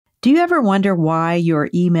Do you ever wonder why your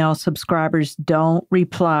email subscribers don't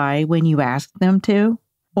reply when you ask them to?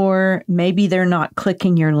 Or maybe they're not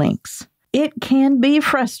clicking your links. It can be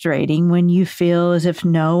frustrating when you feel as if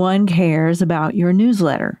no one cares about your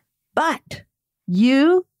newsletter. But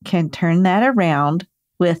you can turn that around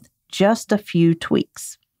with just a few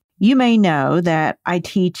tweaks. You may know that I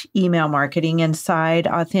teach email marketing inside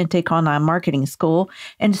Authentic Online Marketing School,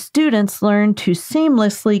 and students learn to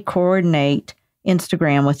seamlessly coordinate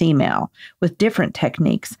Instagram with email with different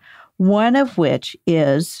techniques, one of which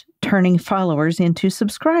is turning followers into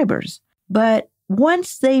subscribers. But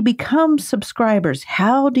once they become subscribers,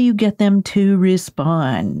 how do you get them to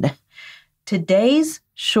respond? Today's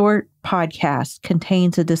short podcast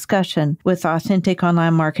contains a discussion with Authentic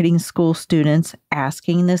Online Marketing School students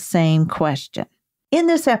asking the same question. In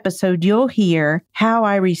this episode, you'll hear how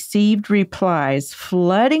I received replies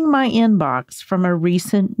flooding my inbox from a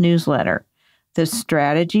recent newsletter, the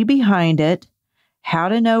strategy behind it, how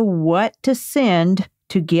to know what to send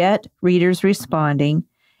to get readers responding,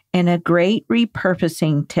 and a great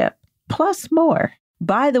repurposing tip, plus more.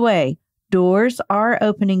 By the way, doors are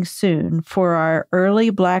opening soon for our early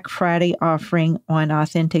Black Friday offering on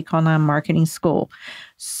Authentic Online Marketing School.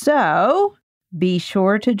 So be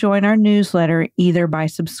sure to join our newsletter either by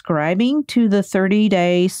subscribing to the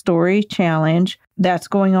 30-day story challenge that's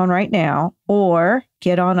going on right now, or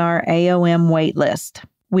get on our AOM waitlist.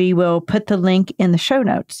 We will put the link in the show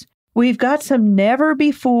notes. We've got some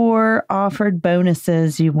never-before offered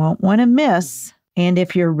bonuses you won't want to miss. And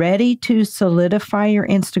if you're ready to solidify your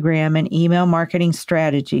Instagram and email marketing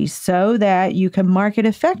strategies so that you can market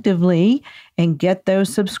effectively and get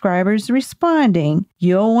those subscribers responding,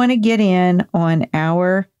 you'll want to get in on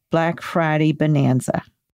our Black Friday bonanza.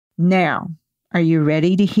 Now, are you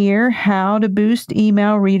ready to hear how to boost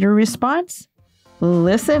email reader response?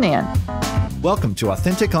 Listen in. Welcome to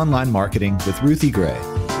Authentic Online Marketing with Ruthie Gray.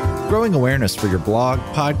 Growing awareness for your blog,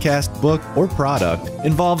 podcast, book, or product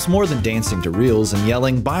involves more than dancing to reels and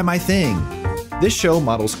yelling, "Buy my thing." This show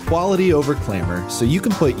models quality over clamor so you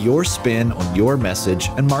can put your spin on your message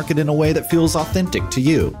and market in a way that feels authentic to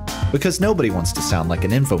you, because nobody wants to sound like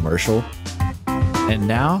an infomercial. And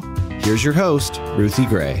now, here's your host, Ruthie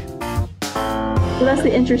Gray. So that's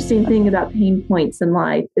the interesting thing about pain points in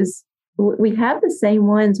life is we have the same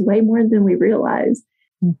ones way more than we realize.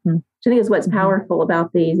 Mm-hmm. I think is what's powerful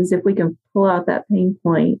about these is if we can pull out that pain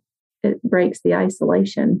point, it breaks the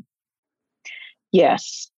isolation.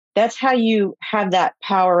 Yes, that's how you have that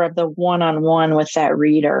power of the one-on-one with that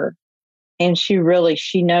reader. And she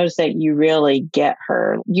knows that you really get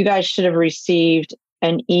her. You guys should have received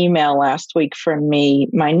an email last week from me,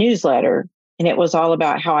 my newsletter, and it was all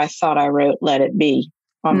about how I thought I wrote "Let It Be"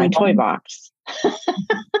 on my toy box.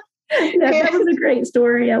 That was a great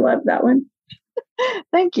story. I love that one.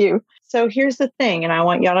 Thank you. So here's the thing, and I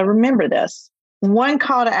want y'all to remember this. One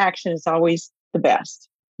call to action is always the best.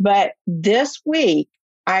 But this week,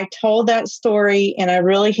 I told that story and I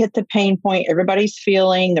really hit the pain point everybody's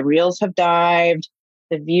feeling. The reels have dived.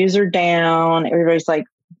 The views are down. Everybody's like,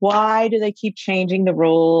 why do they keep changing the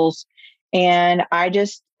rules? And I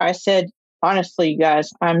said, honestly, you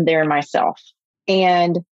guys, I'm there myself.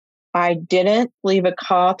 And I didn't leave a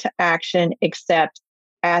call to action except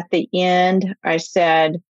at the end, I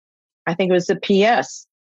said, I think it was the PS.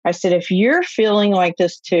 I said, if you're feeling like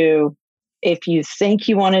this too, if you think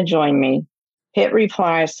you want to join me, hit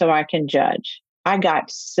replies so I can judge. I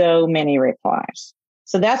got so many replies.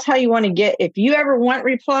 So that's how you want to get, if you ever want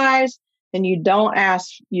replies, then you don't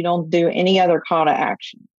ask, you don't do any other call to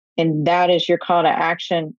action. And that is your call to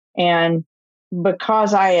action. And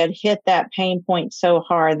because I had hit that pain point so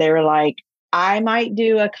hard, they were like, I might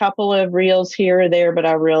do a couple of reels here or there, but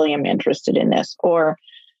I really am interested in this. Or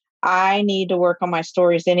I need to work on my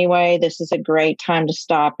stories anyway. This is a great time to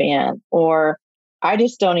stop in. Or I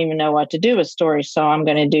just don't even know what to do with stories, so I'm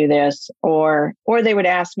going to do this. Or they would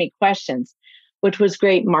ask me questions, which was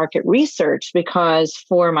great market research because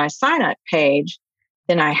for my sign up page,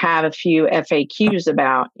 then I have a few FAQs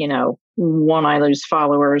about, won't I lose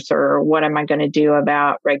followers or what am I going to do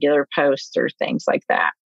about regular posts or things like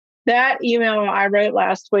that. That email I wrote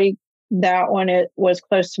last week, that one, it was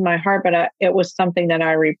close to my heart, but it was something that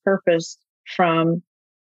I repurposed from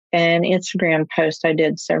an Instagram post I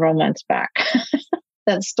did several months back,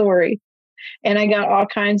 that story. And I got all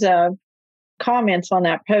kinds of comments on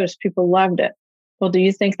that post. People loved it. Well, do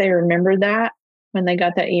you think they remembered that when they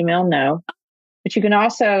got that email? No. But you can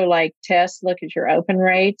also look at your open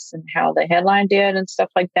rates and how the headline did and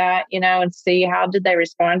stuff like that, and see how did they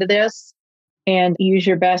respond to this. And use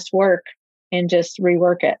your best work and just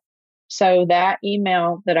rework it. So that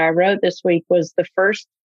email that I wrote this week was the first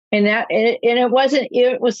And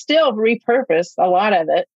it was still repurposed, a lot of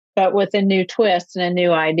it, but with a new twist and a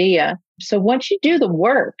new idea. So once you do the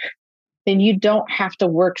work, then you don't have to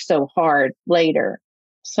work so hard later.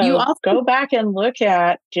 So go back and look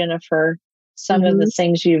at, Jennifer, some of the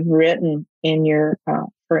things you've written in your,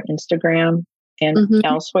 for Instagram and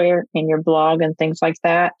elsewhere in your blog and things like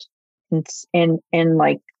that. And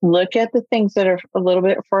like look at the things that are a little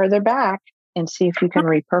bit further back and see if you can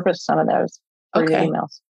repurpose some of those for your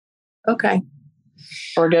emails. Okay.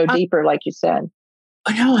 Or go deeper, like you said.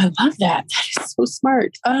 Oh, no, I love that. That is so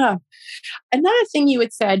smart. Another thing you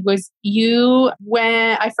had said was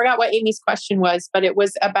when I forgot what Aimee's question was, but it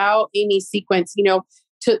was about Aimee's sequence,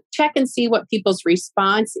 to check and see what people's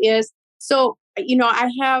response is. So,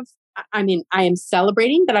 I am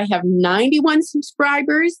celebrating that I have 91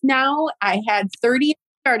 subscribers now. I had 30 at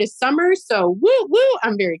the start of summer. So woo,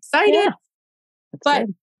 I'm very excited. Yeah, but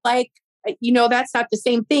that's not the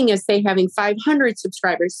same thing as say having 500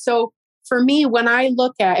 subscribers. So for me, when I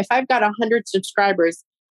look at, if I've got 100 subscribers,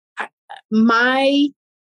 my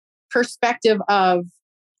perspective of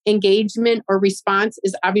engagement or response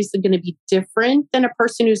is obviously going to be different than a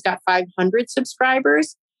person who's got 500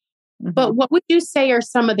 subscribers. But what would you say are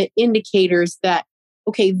some of the indicators that,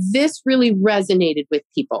 okay, this really resonated with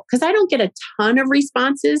people? Because I don't get a ton of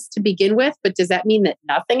responses to begin with, but does that mean that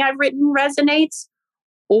nothing I've written resonates?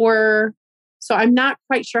 Or, so I'm not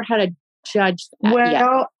quite sure how to judge that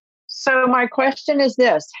yet. So my question is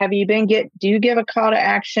this, do you give a call to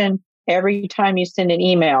action every time you send an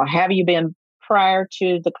email? Have you been prior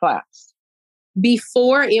to the class?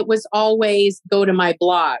 Before, it was always go to my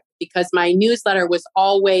blog, because my newsletter was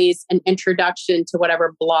always an introduction to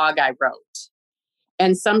whatever blog I wrote.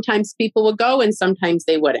 And sometimes people would go and sometimes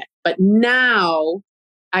they wouldn't. But now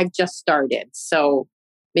I've just started. So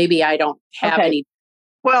maybe I don't have any.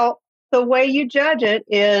 Well, the way you judge it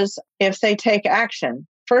is if they take action.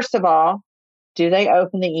 First of all, do they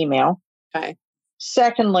open the email? Okay.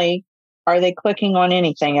 Secondly, are they clicking on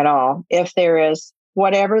anything at all? If there is,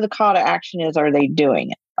 whatever the call to action is, are they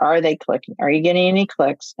doing it? Are they clicking? Are you getting any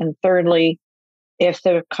clicks? And thirdly, if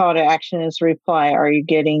the call to action is reply, are you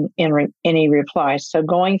getting any replies? So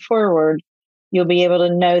going forward, you'll be able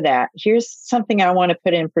to know that. Here's something I want to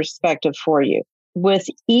put in perspective for you. With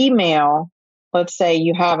email, let's say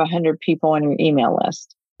you have 100 people on your email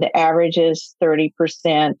list. The average is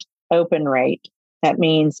 30% open rate. That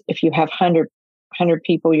means if you have 100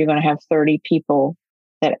 people, you're going to have 30 people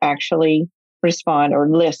that actually respond or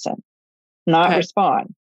listen, not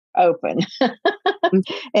respond, open.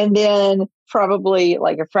 And then probably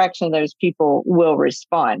like a fraction of those people will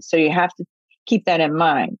respond. So you have to keep that in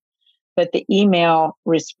mind. But the email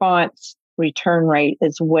response return rate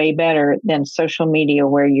is way better than social media,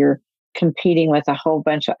 where you're competing with a whole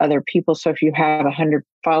bunch of other people. So if you have 100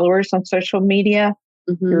 followers on social media,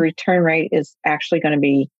 your return rate is actually going to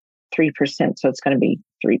be 3%. So it's going to be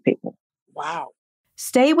 3 people. Wow.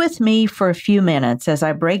 Stay with me for a few minutes as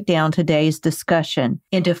I break down today's discussion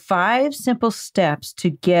into 5 simple steps to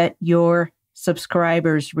get your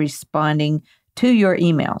subscribers responding to your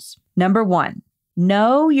emails. Number 1,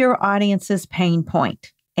 know your audience's pain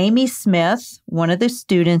point. Aimee Smith, one of the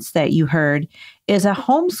students that you heard, is a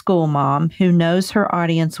homeschool mom who knows her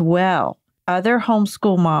audience well. Other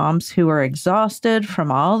homeschool moms who are exhausted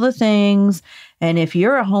from all the things. And if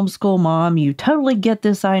you're a homeschool mom, you totally get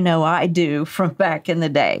this. I know I do from back in the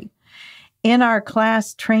day. In our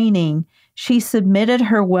class training, she submitted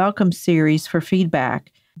her welcome series for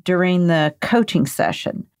feedback during the coaching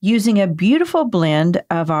session using a beautiful blend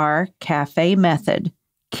of our CAFE method: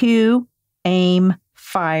 Q, Aim,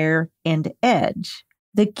 Fire, and Edge.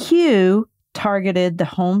 The Q targeted the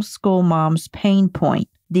homeschool mom's pain point.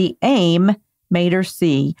 The Aim made her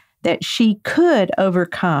see that she could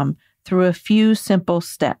overcome through a few simple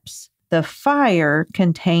steps. The Fire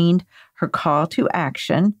contained her call to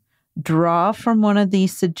action: draw from one of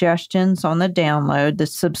these suggestions on the download the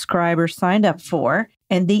subscriber signed up for.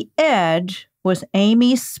 And the Edge was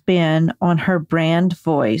Aimee's spin on her brand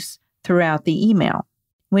voice throughout the email.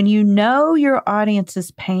 When you know your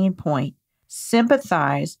audience's pain point,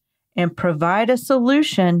 sympathize, and provide a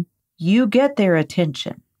solution, you get their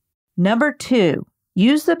attention. Number 2,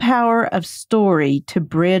 use the power of story to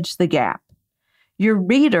bridge the gap. Your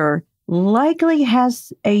reader likely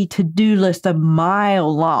has a to-do list a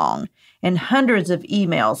mile long and hundreds of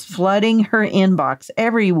emails flooding her inbox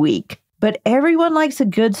every week. But everyone likes a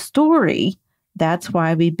good story. That's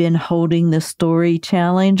why we've been holding the story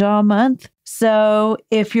challenge all month. So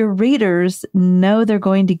if your readers know they're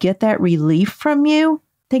going to get that relief from you,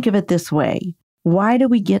 think of it this way. Why do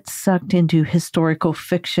we get sucked into historical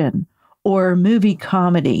fiction or movie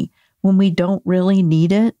comedy when we don't really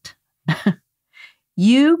need it?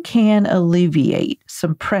 You can alleviate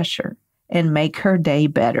some pressure and make her day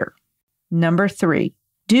better. Number 3,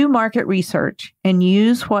 do market research and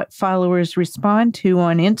use what followers respond to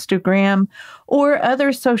on Instagram or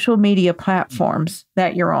other social media platforms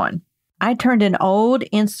that you're on. I turned an old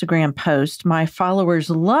Instagram post my followers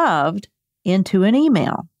loved into an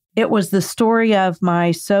email. It was the story of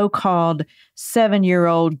my so-called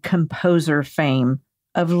 7-year-old composer fame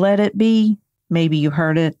of Let It Be. Maybe you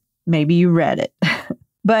heard it, maybe you read it.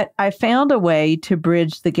 But I found a way to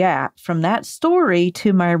bridge the gap from that story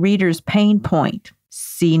to my reader's pain point.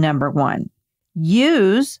 See number 1.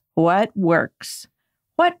 Use what works.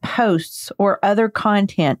 What posts or other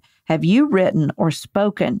content have you written or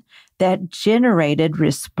spoken that generated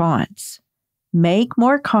response? Make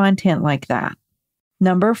more content like that.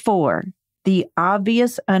 Number 4, the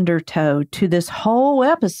obvious undertow to this whole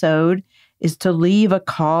episode is to leave a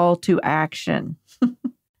call to action.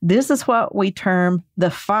 This is what we term the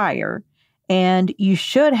fire, and you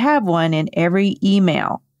should have one in every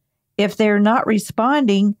email. If they're not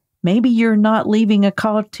responding, maybe you're not leaving a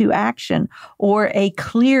call to action or a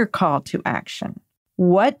clear call to action.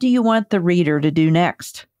 What do you want the reader to do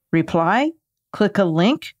next? Reply? Click a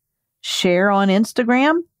link? Share on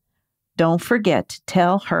Instagram? Don't forget to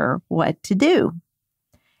tell her what to do.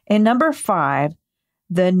 And number 5,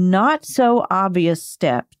 the not so obvious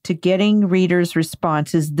step to getting readers'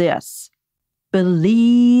 response is this: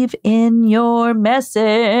 believe in your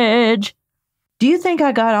message. Do you think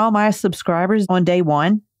I got all my subscribers on day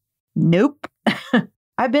 1? Nope.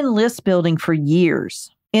 I've been list building for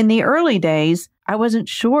years. In the early days, I wasn't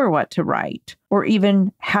sure what to write or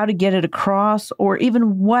even how to get it across or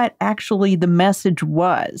even what actually the message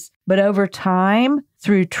was. But over time,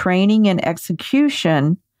 through training and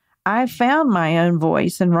execution, I found my own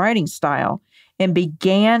voice and writing style and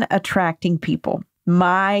began attracting people,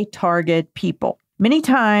 my target people. Many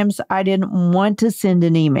times I didn't want to send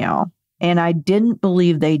an email and I didn't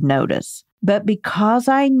believe they'd notice. But because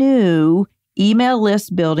I knew email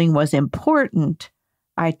list building was important,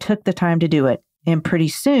 I took the time to do it. And pretty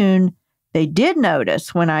soon they did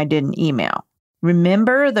notice when I didn't email.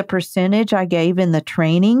 Remember the percentage I gave in the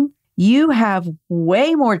training? You have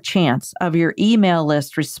way more chance of your email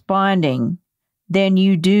list responding than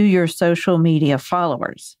you do your social media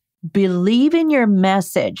followers. Believe in your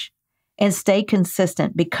message and stay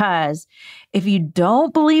consistent, because if you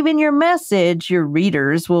don't believe in your message, your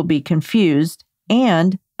readers will be confused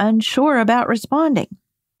and unsure about responding.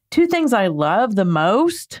 2 things I love the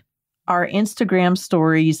most are Instagram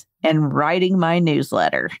stories and writing my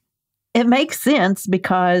newsletter. It makes sense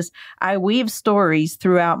because I weave stories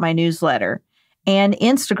throughout my newsletter, and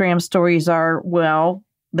Instagram stories are, well,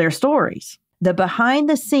 they're stories. The behind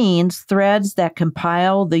the scenes threads that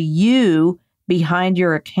compile the you behind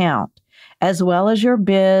your account, as well as your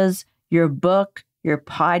biz, your book, your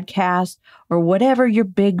podcast, or whatever your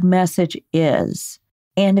big message is.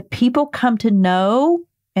 And people come to know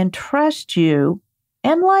and trust you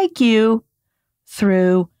and like you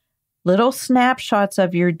through little snapshots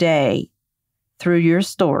of your day, through your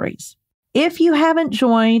stories. If you haven't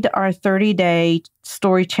joined our 30-day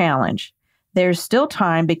story challenge, there's still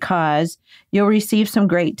time, because you'll receive some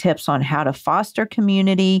great tips on how to foster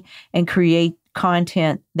community and create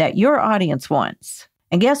content that your audience wants.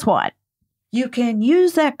 And guess what? You can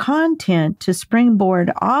use that content to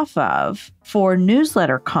springboard off of for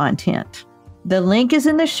newsletter content. The link is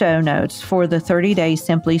in the show notes for the 30-day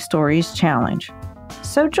Simply Stories Challenge.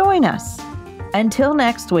 So join us. Until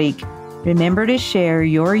next week, remember to share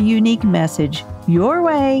your unique message your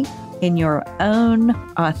way in your own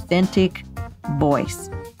authentic voice.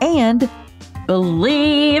 And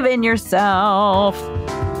believe in yourself.